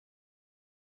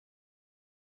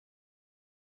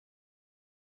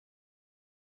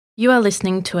You are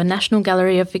listening to a National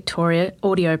Gallery of Victoria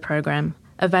audio program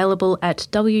available at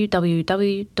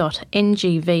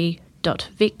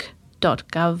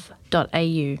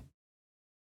www.ngv.vic.gov.au.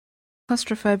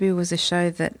 Claustrophobia was a show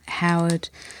that Howard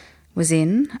was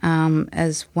in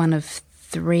as one of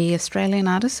 3 Australian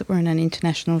artists that were in an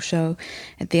international show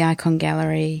at the Icon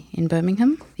Gallery in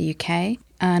Birmingham, the UK,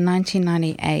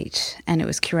 1998, and it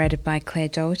was curated by Claire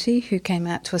Doherty, who came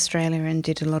out to Australia and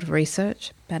did a lot of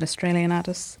research about Australian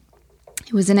artists.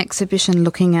 It was an exhibition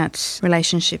looking at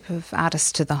relationship of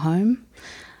artists to the home,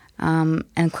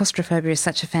 and Claustrophobia is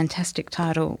such a fantastic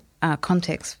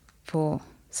context for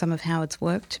some of Howard's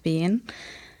work to be in.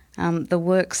 The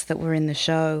works that were in the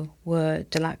show were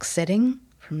Deluxe Setting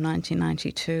from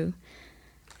 1992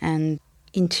 and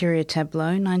Interior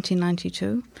Tableau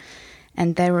 1992,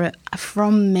 and they were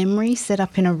from memory set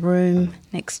up in a room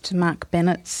next to Mark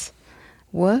Bennett's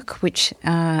work, which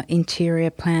are interior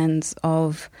plans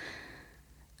of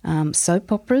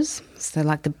soap operas, so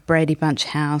like the Brady Bunch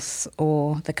house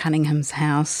or the Cunningham's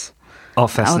house. Oh,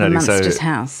 fascinating. Or the Munsters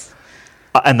house.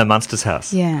 And the Munsters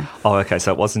house? Yeah. Oh, okay,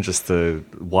 so it wasn't just the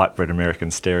white bread American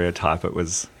stereotype, it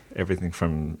was everything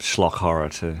from schlock horror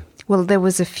to... Well, there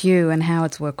was a few, and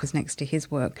Howard's work was next to his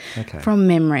work, from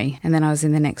memory. And then I was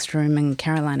in the next room, and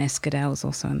Caroline Escudel was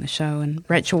also in the show, and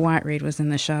Rachel Whiteread was in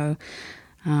the show,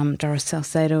 Doris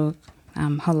Salcedo,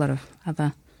 a whole lot of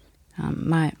other...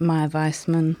 Maya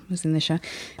Weissman was in the show.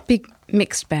 Big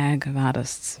mixed bag of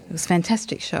artists. It was a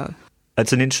fantastic show.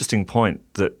 It's an interesting point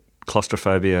that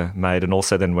Claustrophobia made, and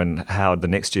also then when Howard the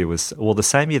next year was, well, the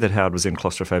same year that Howard was in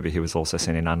Claustrophobia, he was also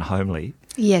seen in Unhomely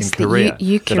in Korea.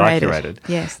 You curated. That I curated.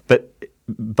 Yes. But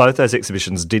both those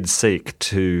exhibitions did seek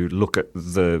to look at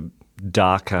the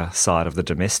darker side of the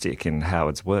domestic in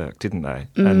Howard's work, didn't they?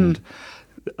 And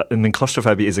I mean,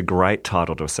 Claustrophobia is a great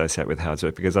title to associate with Howard's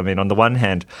work because, I mean, on the one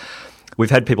hand, we've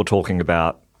had people talking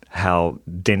about how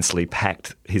densely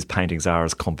packed his paintings are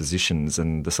as compositions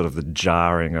and the sort of the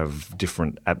jarring of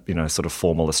different, sort of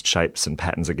formalist shapes and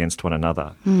patterns against one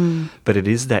another. But it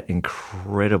is that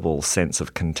incredible sense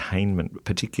of containment,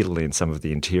 particularly in some of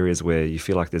the interiors where you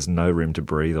feel like there's no room to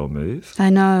breathe or move. I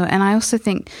know, and I also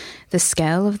think the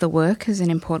scale of the work is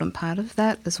an important part of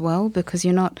that as well, because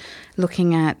you're not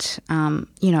looking at,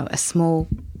 a small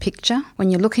picture.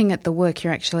 When you're looking at the work,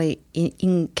 you're actually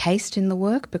encased in the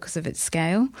work because of its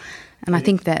scale. And I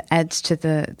think that adds to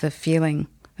the feeling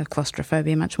of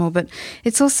claustrophobia much more. But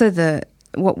it's also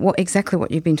exactly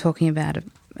what you've been talking about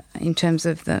in terms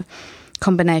of the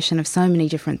combination of so many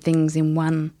different things in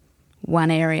one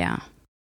area.